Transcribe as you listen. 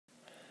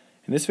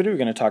In this video, we're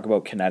going to talk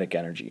about kinetic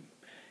energy.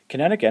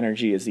 Kinetic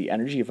energy is the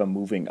energy of a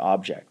moving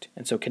object,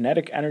 and so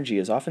kinetic energy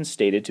is often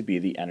stated to be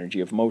the energy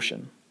of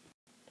motion.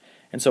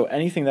 And so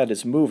anything that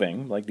is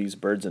moving, like these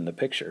birds in the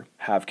picture,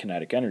 have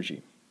kinetic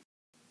energy.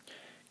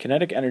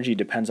 Kinetic energy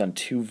depends on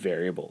two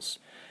variables: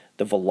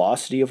 the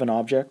velocity of an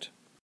object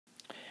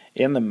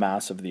and the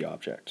mass of the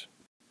object.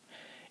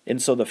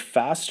 And so the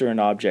faster an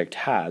object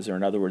has, or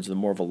in other words, the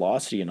more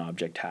velocity an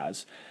object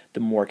has, the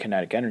more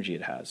kinetic energy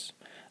it has.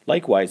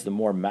 Likewise, the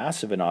more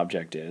massive an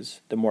object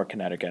is, the more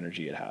kinetic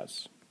energy it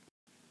has.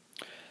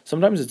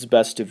 Sometimes it's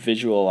best to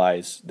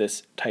visualize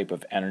this type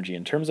of energy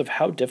in terms of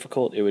how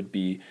difficult it would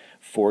be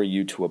for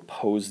you to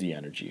oppose the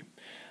energy.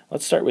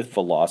 Let's start with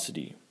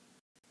velocity.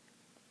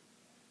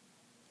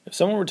 If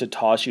someone were to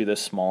toss you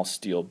this small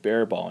steel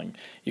bear balling,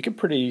 you could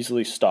pretty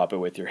easily stop it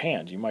with your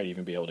hand. You might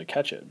even be able to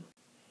catch it.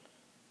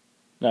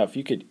 Now, if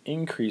you could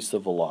increase the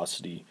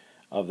velocity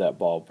of that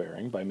ball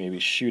bearing by maybe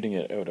shooting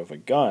it out of a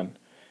gun,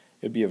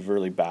 it'd be a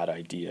really bad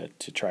idea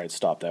to try and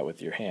stop that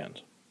with your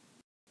hand.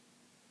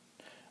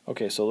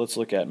 Okay, so let's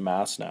look at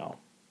mass now.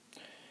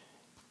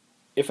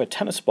 If a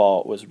tennis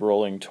ball was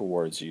rolling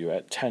towards you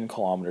at 10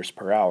 kilometers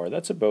per hour,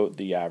 that's about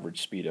the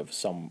average speed of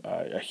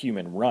a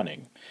human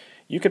running.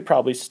 You could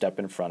probably step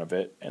in front of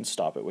it and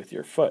stop it with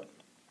your foot.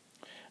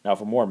 Now,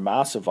 if a more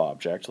massive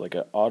object, like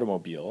an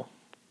automobile,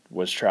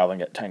 was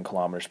traveling at 10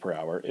 kilometers per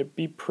hour, it'd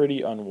be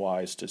pretty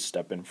unwise to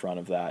step in front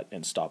of that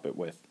and stop it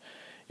with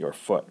your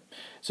foot.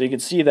 So you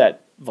can see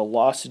that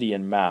velocity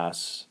and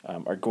mass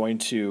are going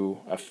to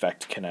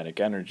affect kinetic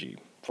energy.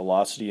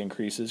 Velocity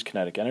increases,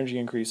 kinetic energy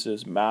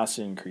increases, mass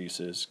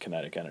increases,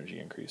 kinetic energy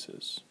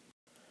increases.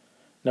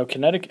 Now,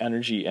 kinetic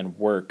energy and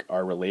work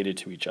are related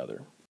to each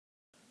other.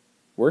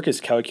 Work is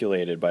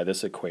calculated by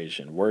this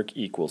equation: work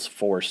equals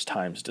force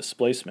times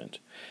displacement.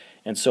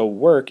 And so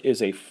work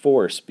is a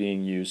force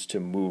being used to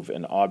move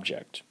an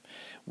object.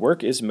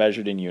 Work is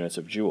measured in units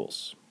of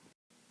joules.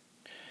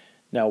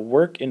 Now,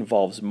 work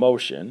involves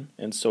motion,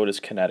 and so does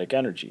kinetic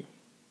energy.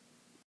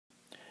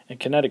 And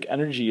kinetic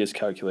energy is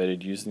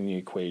calculated using the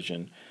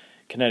equation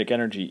kinetic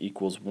energy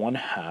equals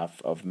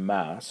 1/2 of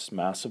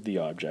mass of the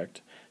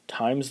object,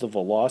 times the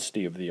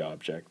velocity of the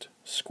object,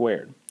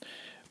 squared.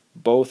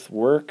 Both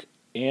work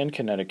and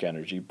kinetic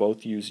energy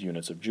both use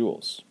units of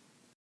joules.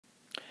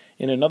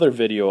 In another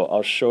video,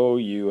 I'll show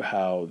you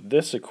how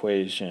this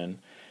equation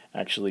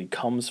actually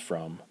comes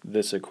from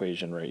this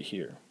equation right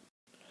here.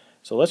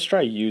 So let's try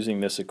using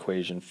this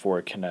equation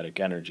for kinetic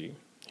energy.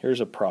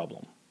 Here's a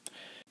problem.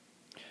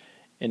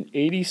 An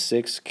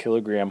 86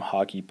 kilogram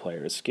hockey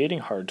player is skating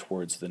hard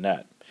towards the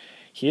net.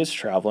 He is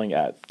traveling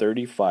at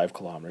 35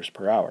 kilometers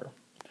per hour.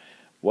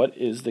 What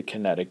is the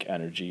kinetic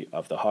energy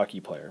of the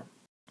hockey player?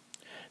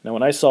 Now,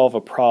 when I solve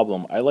a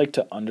problem, I like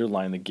to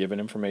underline the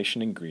given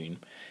information in green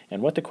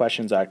and what the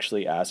question's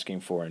actually asking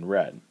for in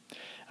red.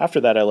 After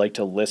that, I like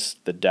to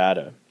list the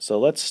data. So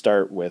let's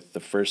start with the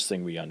first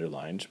thing we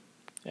underlined,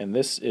 and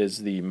this is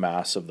the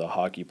mass of the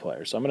hockey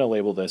player. So I'm going to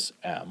label this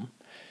M,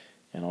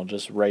 and I'll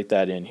just write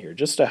that in here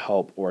just to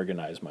help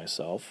organize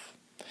myself.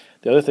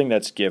 The other thing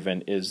that's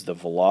given is the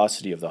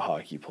velocity of the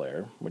hockey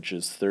player, which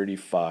is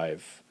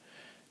 35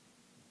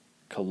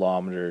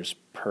 kilometers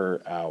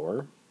per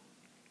hour.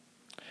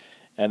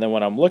 And then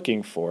what I'm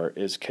looking for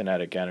is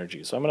kinetic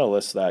energy. So I'm going to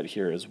list that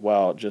here as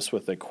well, just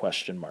with a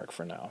question mark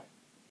for now.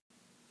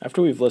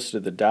 After we've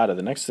listed the data,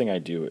 the next thing I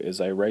do is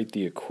I write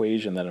the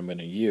equation that I'm going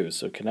to use.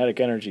 So kinetic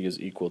energy is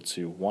equal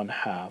to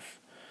 1/2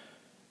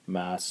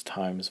 mass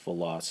times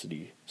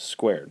velocity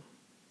squared.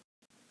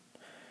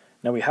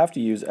 Now we have to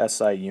use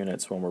SI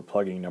units when we're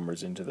plugging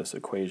numbers into this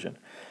equation.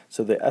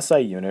 So the SI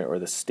unit, or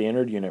the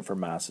standard unit for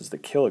mass, is the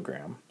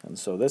kilogram, and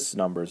so this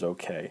number is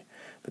okay.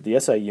 But the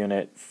SI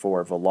unit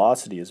for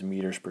velocity is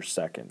meters per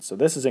second. So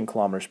this is in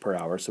kilometers per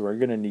hour, so we're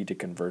going to need to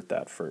convert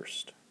that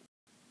first.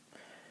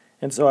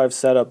 And so I've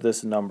set up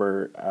this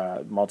number,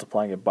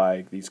 multiplying it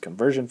by these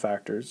conversion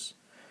factors.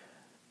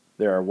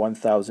 There are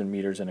 1,000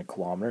 meters in a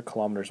kilometer.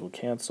 Kilometers will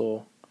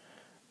cancel.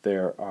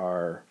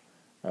 There's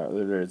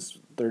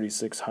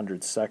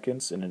 3,600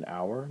 seconds in an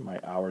hour. My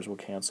hours will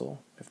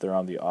cancel. If they're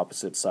on the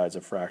opposite sides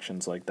of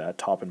fractions like that,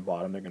 top and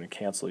bottom, they're going to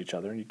cancel each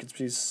other. And you can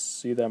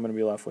see that I'm going to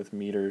be left with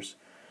meters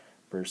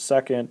per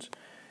second.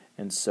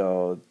 And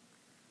so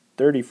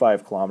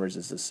 35 kilometers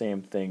is the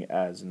same thing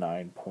as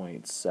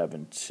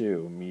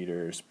 9.72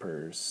 meters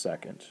per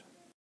second.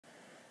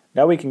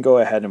 Now we can go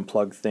ahead and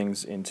plug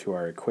things into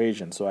our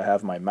equation. So I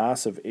have my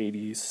mass of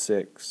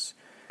 86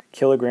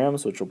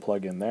 kilograms, which will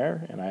plug in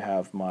there, and I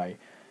have my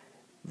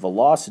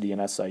velocity in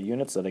SI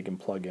units that I can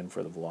plug in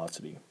for the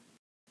velocity.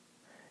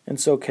 And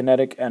so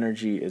kinetic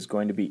energy is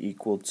going to be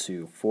equal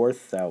to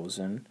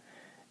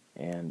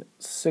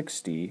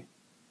 4,060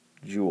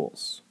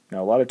 joules.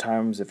 Now, a lot of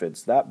times, if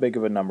it's that big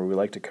of a number, we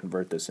like to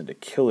convert this into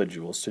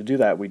kilojoules. To do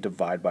that, we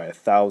divide by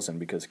 1,000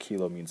 because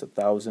kilo means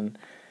 1,000.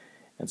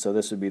 And so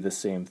this would be the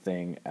same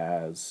thing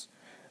as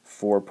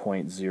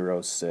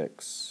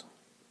 4.06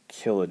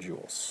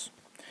 kilojoules.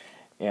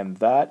 And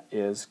that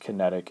is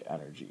kinetic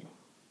energy.